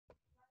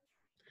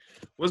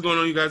What's going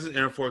on, you guys? It's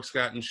Trading Forex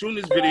Scott. I'm shooting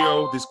this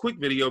quick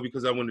video,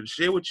 because I wanted to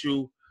share with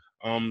you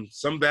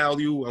some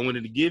value. I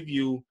wanted to give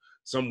you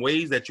some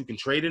ways that you can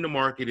trade in the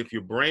market. If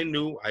you're brand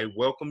new, I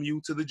welcome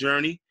you to the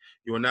journey.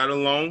 You are not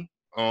alone.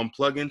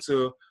 Plug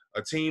into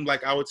a team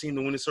like our team,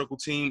 the Winning Circle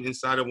team,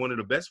 inside of one of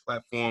the best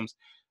platforms,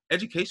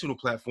 educational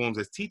platforms,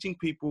 that's teaching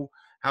people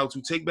how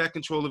to take back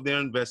control of their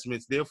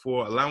investments,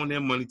 therefore allowing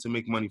their money to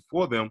make money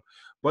for them.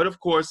 But of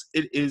course,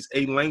 it is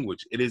a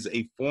language. It is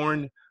a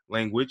foreign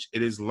language.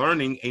 It is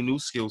learning a new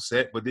skill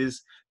set, but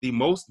is the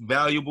most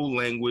valuable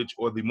language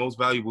or the most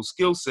valuable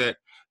skill set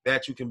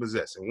that you can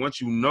possess. And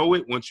once you know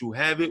it, once you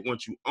have it,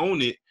 once you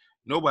own it,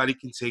 nobody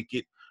can take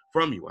it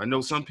from you. I know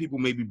some people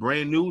may be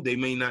brand new. They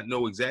may not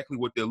know exactly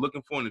what they're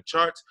looking for in the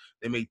charts.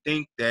 They may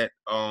think that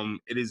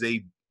it is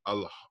a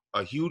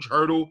huge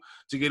hurdle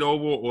to get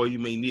over, or you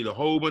may need a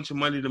whole bunch of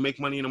money to make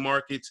money in the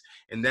markets,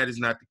 and that is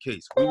not the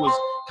case. We was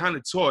kind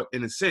of taught,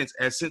 in a sense,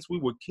 since we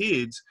were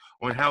kids,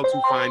 on how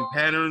to find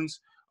patterns,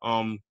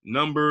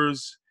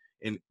 numbers,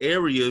 and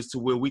areas to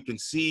where we can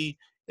see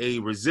a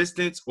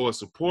resistance or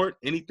support.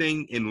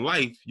 Anything in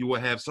life, you will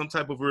have some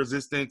type of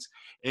resistance,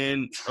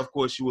 and of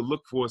course you will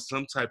look for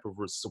some type of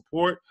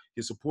support.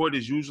 Your support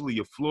is usually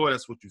your floor.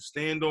 That's what you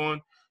stand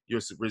on.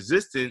 Your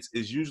resistance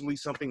is usually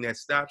something that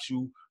stops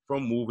you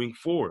from moving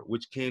forward,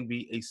 which can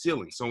be a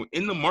ceiling. So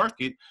in the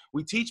market,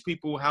 we teach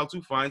people how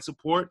to find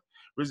support,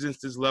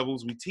 resistance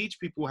levels. We teach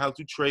people how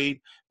to trade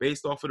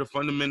based off of the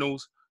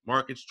fundamentals,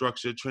 market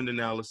structure, trend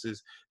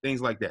analysis,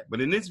 things like that.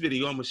 But in this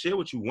video, I'm going to share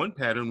with you one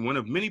pattern, one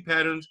of many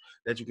patterns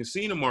that you can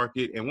see in the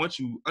market. And once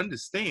you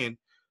understand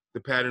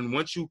the pattern,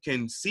 once you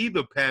can see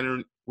the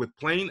pattern with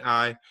plain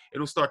eye,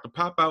 it'll start to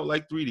pop out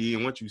like 3D.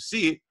 And once you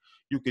see it,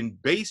 you can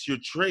base your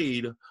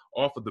trade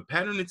off of the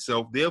pattern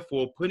itself,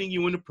 therefore putting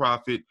you into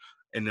profit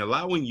and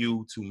allowing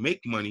you to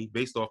make money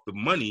based off the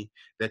money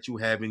that you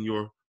have in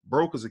your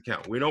broker's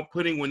account. We're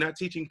not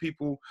teaching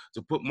people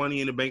to put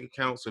money in a bank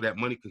account so that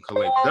money can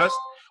collect dust.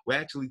 We're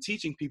actually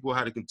teaching people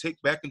how to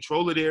take back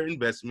control of their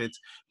investments.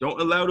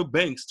 Don't allow the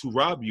banks to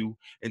rob you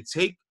and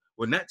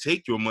not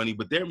take your money,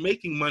 but they're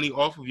making money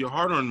off of your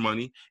hard-earned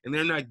money, and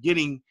you're not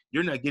getting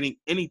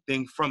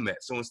anything from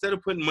that. So instead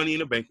of putting money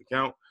in a bank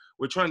account,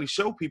 we're trying to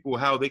show people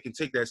how they can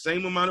take that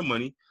same amount of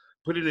money,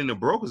 put it in a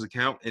broker's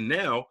account, and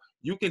now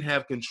you can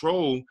have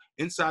control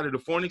inside of the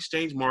foreign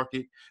exchange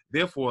market,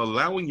 therefore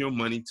allowing your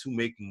money to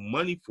make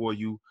money for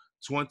you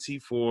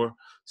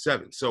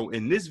 24/7. So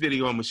in this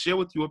video, I'm going to share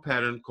with you a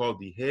pattern called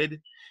the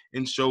head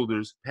and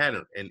shoulders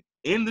pattern. And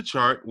in the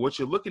chart, what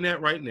you're looking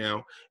at right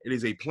now, it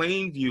is a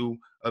plain view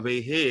of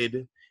a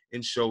head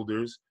and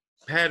shoulders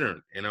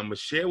pattern. And I'm going to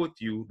share with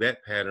you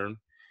that pattern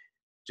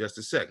just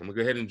a sec. I'm going to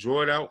go ahead and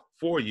draw it out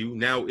for you.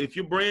 Now, if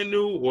you're brand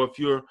new, or if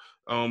you're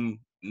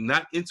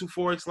not into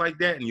Forex like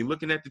that, and you're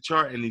looking at the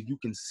chart and if you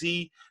can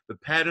see the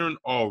pattern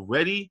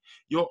already,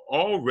 you're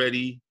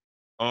already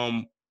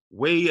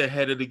way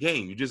ahead of the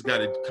game. You just got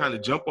to kind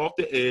of jump off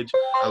the edge,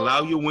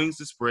 allow your wings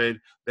to spread.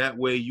 That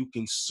way you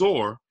can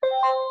soar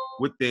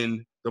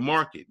within the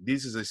market.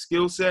 This is a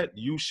skill set.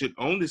 You should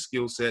own this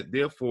skill set.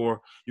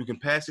 Therefore, you can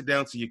pass it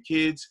down to your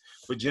kids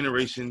for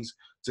generations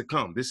to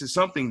come. This is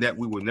something that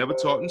we were never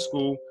taught in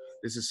school.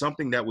 This is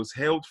something that was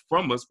held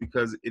from us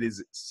because it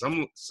is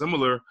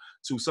similar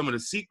to some of the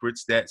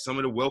secrets that some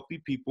of the wealthy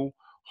people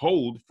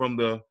hold from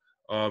the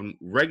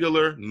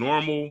regular,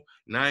 normal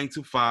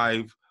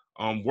 9-to-5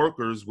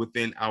 workers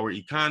within our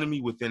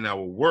economy, within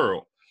our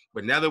world.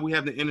 But now that we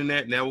have the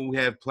internet, now we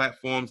have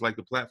platforms like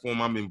the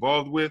platform I'm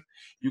involved with,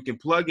 you can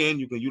plug in,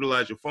 you can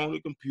utilize your phone or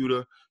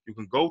computer, you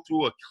can go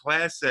through a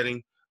class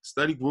setting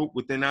study group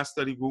within our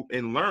study group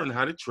and learn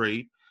how to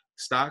trade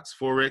stocks,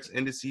 Forex,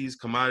 indices,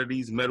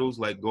 commodities, metals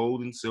like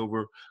gold and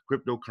silver,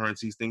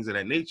 cryptocurrencies, things of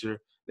that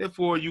nature.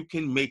 Therefore, you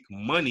can make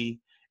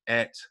money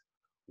at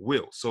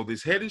will. So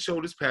this head and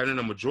shoulders pattern,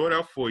 I'm going to draw it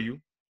out for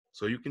you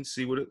so you can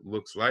see what it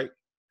looks like.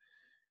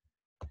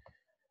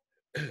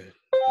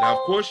 Now,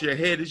 of course, your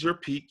head is your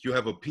peak. You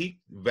have a peak,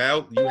 you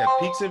have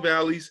peaks and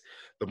valleys.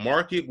 The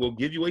market will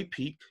give you a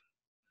peak,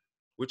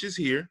 which is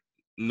here.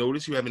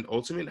 Notice you have an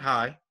ultimate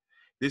high.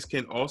 This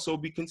can also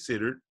be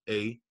considered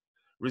a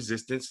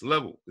resistance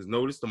level. Because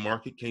notice the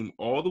market came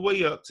all the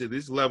way up to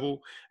this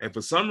level, and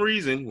for some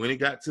reason, when it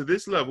got to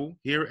this level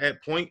here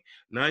at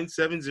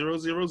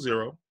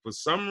 0.97000, for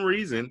some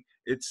reason,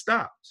 it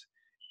stopped.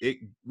 It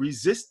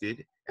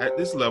resisted at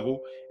this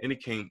level, and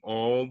it came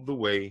all the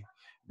way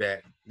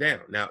back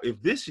down. Now,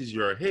 if this is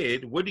your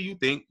head, what do you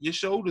think your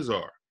shoulders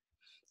are?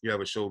 You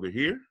have a shoulder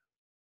here,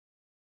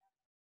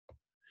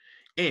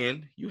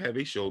 and you have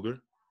a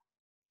shoulder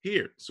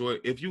here. So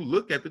if you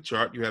look at the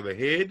chart, you have a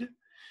head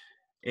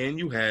and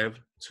you have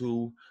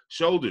two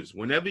shoulders.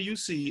 Whenever you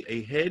see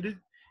a head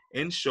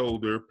and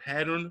shoulder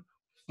pattern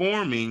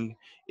forming,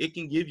 it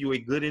can give you a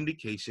good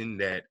indication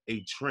that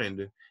a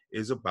trend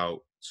is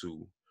about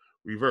to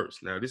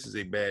reverse. Now, this is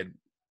a bad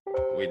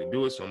way to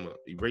do it, so I'm going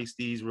to erase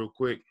these real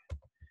quick.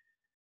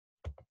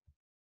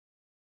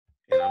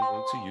 And I'm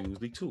going to use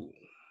the tool.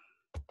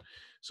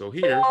 So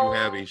here you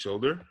have a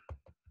shoulder.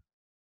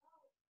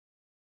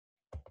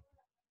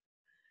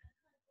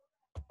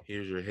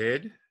 Here's your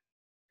head.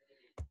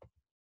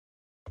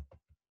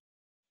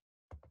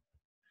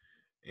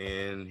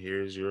 And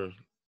here's your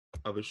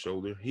other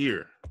shoulder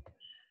here.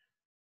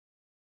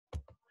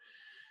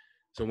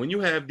 So when you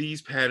have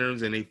these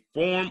patterns and they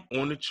form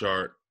on the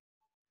chart,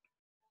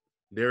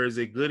 there is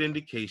a good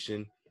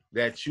indication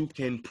that you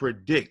can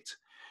predict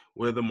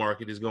where the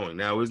market is going.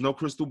 Now, there's no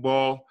crystal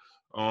ball.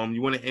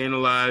 You want to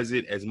analyze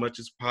it as much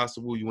as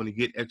possible. You want to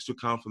get extra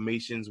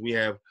confirmations. We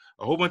have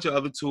a whole bunch of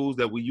other tools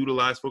that we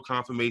utilize for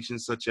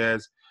confirmations, such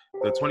as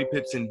the 20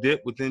 pips and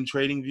dip within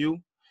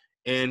TradingView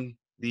and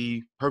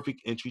the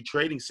perfect entry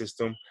trading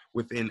system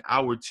within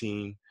our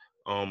team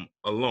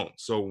alone.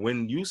 So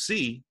when you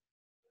see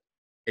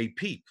a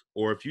peak,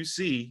 or if you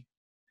see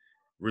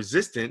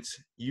resistance,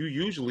 you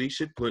usually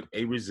should put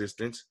a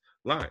resistance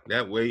line.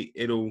 That way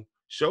it'll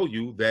show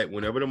you that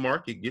whenever the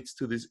market gets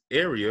to this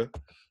area,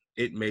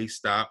 it may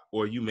stop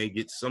or you may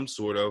get some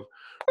sort of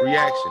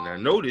reaction. Now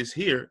notice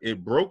here,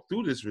 it broke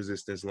through this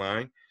resistance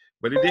line,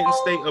 but it didn't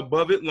stay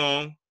above it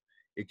long.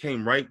 It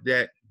came right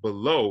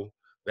below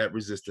that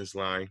resistance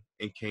line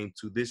and came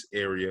to this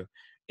area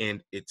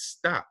and it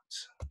stopped.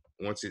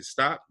 Once it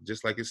stopped,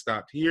 just like it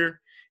stopped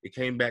here, it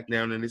came back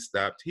down and it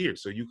stopped here.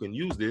 So you can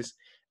use this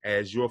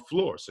as your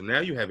floor. So now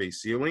you have a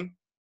ceiling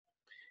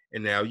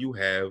and now you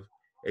have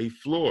a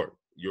floor.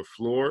 Your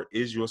floor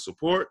is your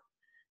support.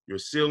 Your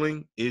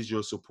ceiling is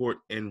your support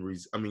and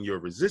your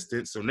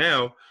resistance. So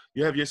now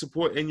you have your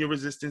support and your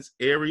resistance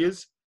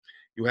areas.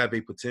 You have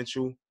a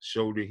potential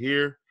shoulder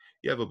here.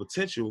 You have a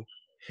potential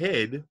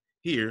head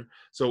here.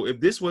 So if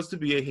this was to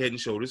be a head and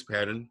shoulders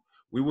pattern,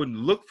 we would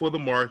look for the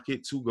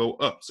market to go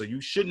up. So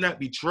you should not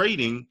be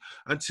trading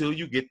until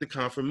you get the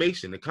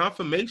confirmation. The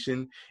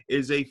confirmation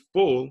is a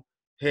full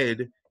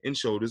head and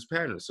shoulders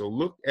pattern. So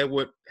look at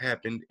what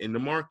happened in the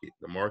market.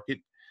 The market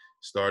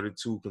started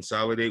to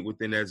consolidate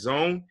within that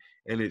zone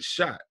and it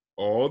shot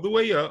all the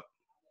way up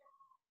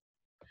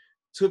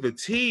to the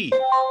T,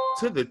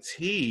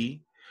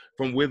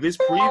 from where this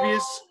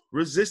previous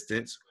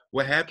resistance,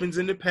 what happens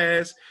in the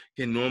past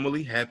can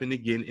normally happen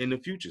again in the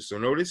future. So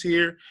notice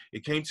here,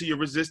 it came to your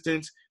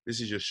resistance. This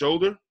is your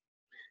shoulder.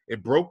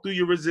 It broke through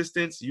your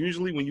resistance.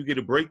 Usually when you get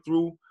a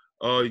breakthrough,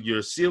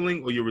 your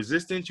ceiling or your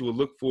resistance, you will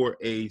look for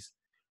a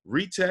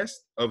retest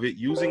of it,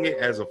 using it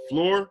as a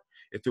floor.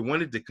 If it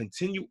wanted to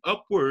continue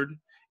upward,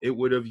 it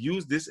would have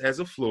used this as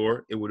a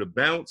floor. It would have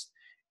bounced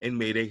and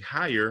made a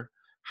higher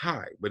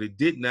high, but it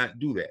did not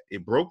do that.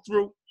 It broke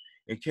through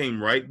and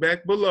came right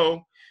back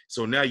below.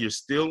 So now you're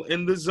still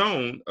in the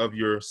zone of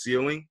your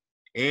ceiling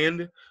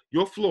and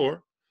your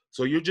floor.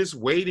 So you're just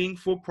waiting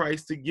for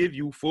price to give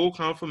you full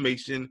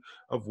confirmation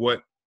of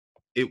what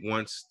it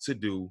wants to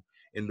do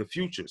in the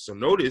future. So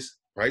notice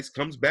price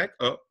comes back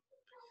up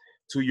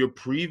to your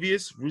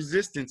previous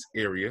resistance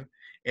area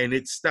and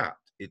it stopped.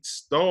 It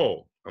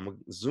stalled. I'm gonna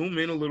zoom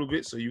in a little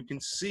bit so you can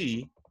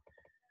see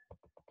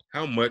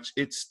how much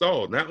it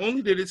stalled. Not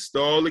only did it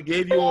stall, it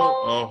gave you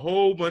a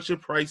whole bunch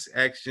of price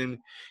action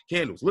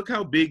candles. Look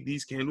how big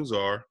these candles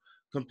are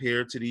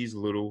compared to these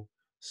little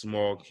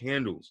small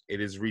candles. It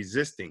is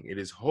resisting. It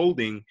is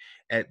holding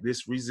at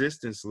this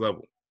resistance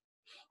level.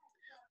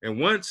 And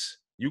once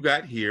you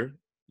got here,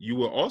 you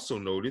will also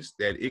notice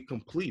that it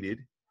completed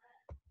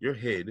your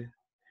head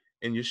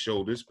and your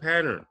shoulders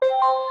pattern.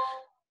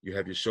 You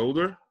have your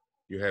shoulder,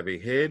 you have a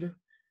head,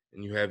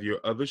 and you have your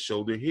other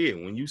shoulder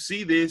here. When you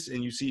see this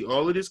and you see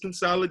all of this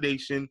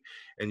consolidation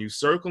and you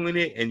circling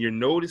it and you're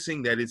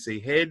noticing that it's a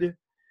head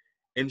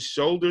and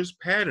shoulders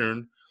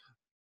pattern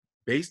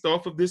based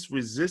off of this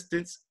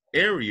resistance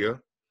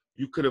area,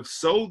 you could have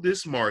sold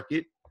this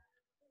market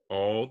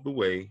all the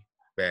way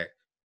back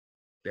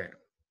down.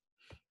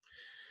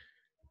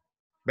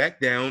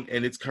 Back down,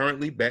 and it's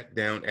currently back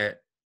down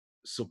at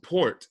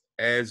support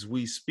as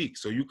we speak.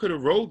 So you could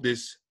have rolled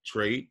this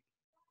trade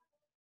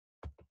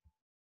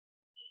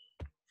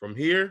from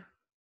here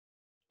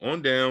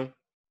on down.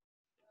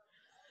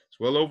 It's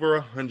well over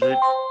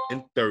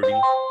 130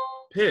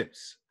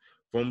 pips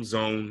from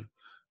zone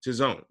to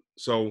zone.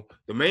 So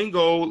the main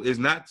goal is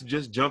not to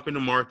just jump in the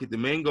market. The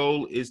main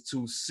goal is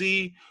to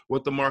see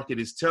what the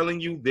market is telling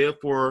you.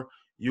 Therefore,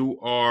 you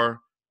are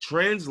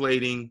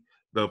translating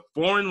the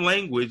foreign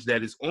language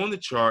that is on the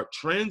chart,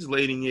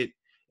 translating it,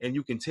 and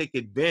you can take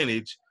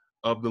advantage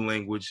of the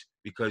language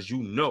because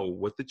you know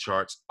what the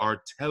charts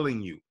are telling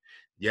you.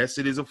 Yes,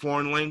 it is a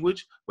foreign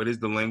language, but it's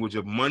the language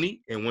of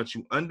money. And once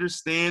you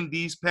understand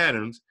these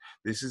patterns,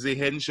 this is a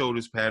head and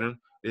shoulders pattern.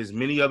 There's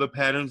many other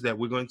patterns that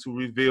we're going to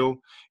reveal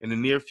in the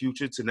near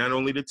future to not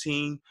only the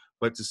team,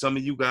 but to some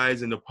of you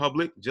guys in the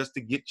public, just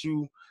to get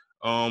you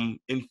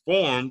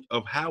informed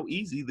of how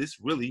easy this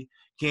really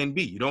can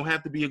be. You don't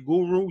have to be a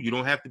guru. You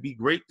don't have to be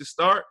great to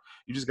start.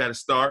 You just got to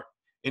start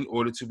in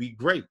order to be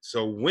great.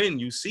 So when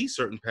you see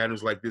certain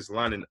patterns like this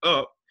lining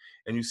up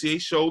and you see a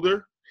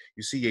shoulder,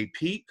 you see a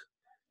peak,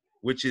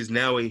 which is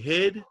now a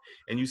head,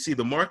 and you see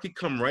the market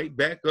come right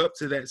back up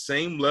to that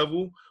same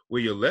level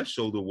where your left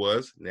shoulder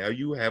was. Now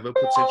you have a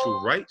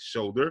potential right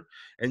shoulder,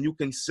 and you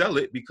can sell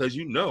it because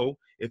you know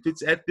if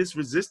it's at this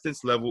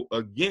resistance level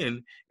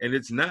again and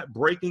it's not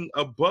breaking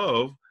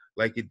above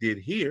like it did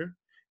here,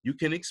 you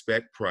can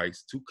expect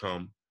price to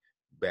come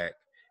back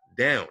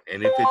down.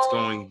 And if it's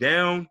going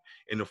down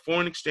in the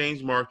foreign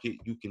exchange market,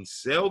 you can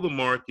sell the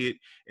market,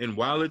 and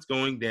while it's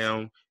going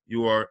down,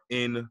 you are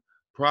in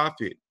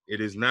profit. It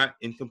is not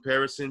in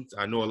comparison.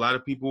 I know a lot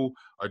of people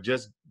are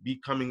just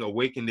becoming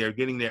awake and they're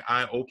getting their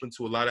eye open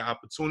to a lot of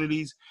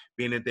opportunities,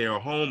 being that they are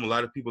home. A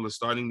lot of people are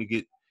starting to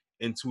get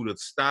into the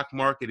stock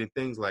market and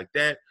things like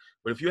that.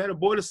 But if you had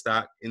bought a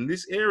stock in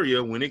this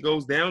area, when it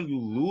goes down, you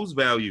lose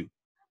value.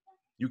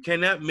 You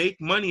cannot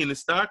make money in the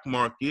stock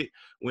market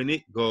when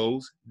it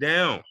goes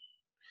down.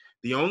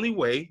 The only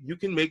way you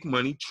can make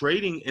money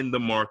trading in the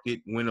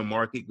market when the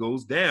market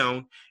goes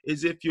down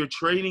is if you're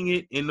trading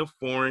it in the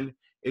foreign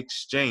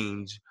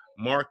exchange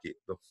market,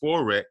 the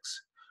Forex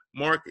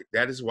market.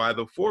 That is why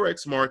the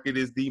Forex market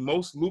is the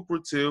most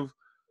lucrative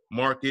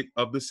market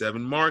of the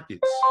 7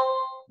 markets.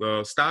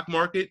 The stock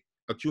market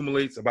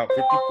accumulates about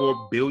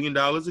 $54 billion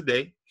a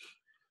day.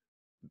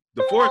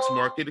 The Forex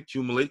market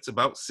accumulates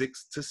about $6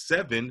 to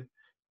 $7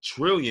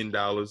 trillion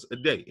a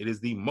day. It is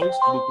the most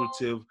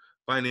lucrative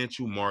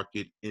financial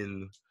market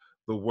in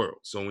the world.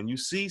 So when you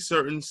see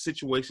certain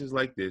situations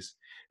like this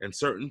and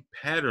certain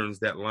patterns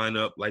that line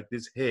up like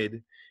this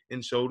head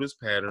and shoulders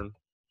pattern,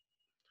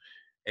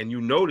 and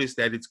you notice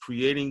that it's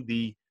creating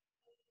the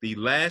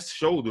last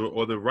shoulder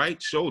or the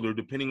right shoulder,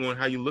 depending on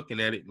how you're looking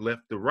at it,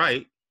 left to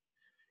right,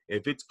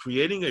 if it's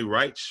creating a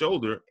right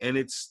shoulder and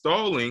it's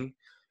stalling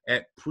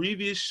at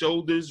previous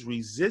shoulders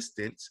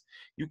resistance,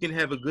 you can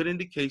have a good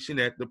indication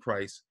that the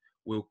price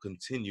will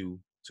continue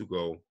to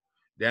go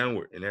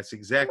downward. And that's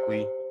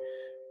exactly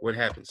what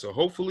happens. So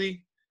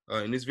hopefully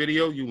in this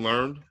video, you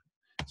learned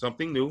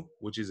something new,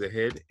 which is a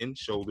head and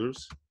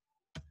shoulders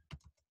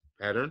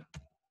pattern.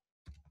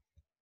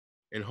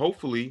 And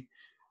hopefully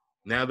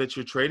now that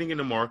you're trading in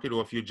the market,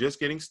 or if you're just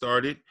getting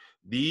started,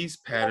 these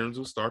patterns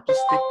will start to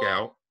stick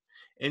out,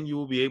 and you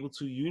will be able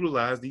to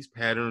utilize these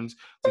patterns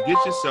to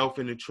get yourself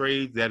in a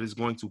trade that is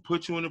going to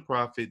put you in a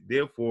profit,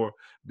 therefore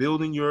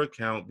building your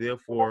account,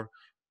 therefore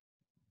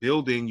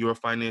building your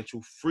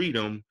financial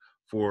freedom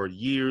for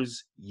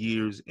years,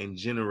 and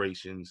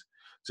generations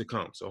to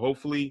come. So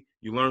hopefully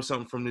you learned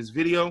something from this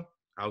video.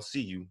 I'll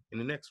see you in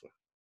the next one.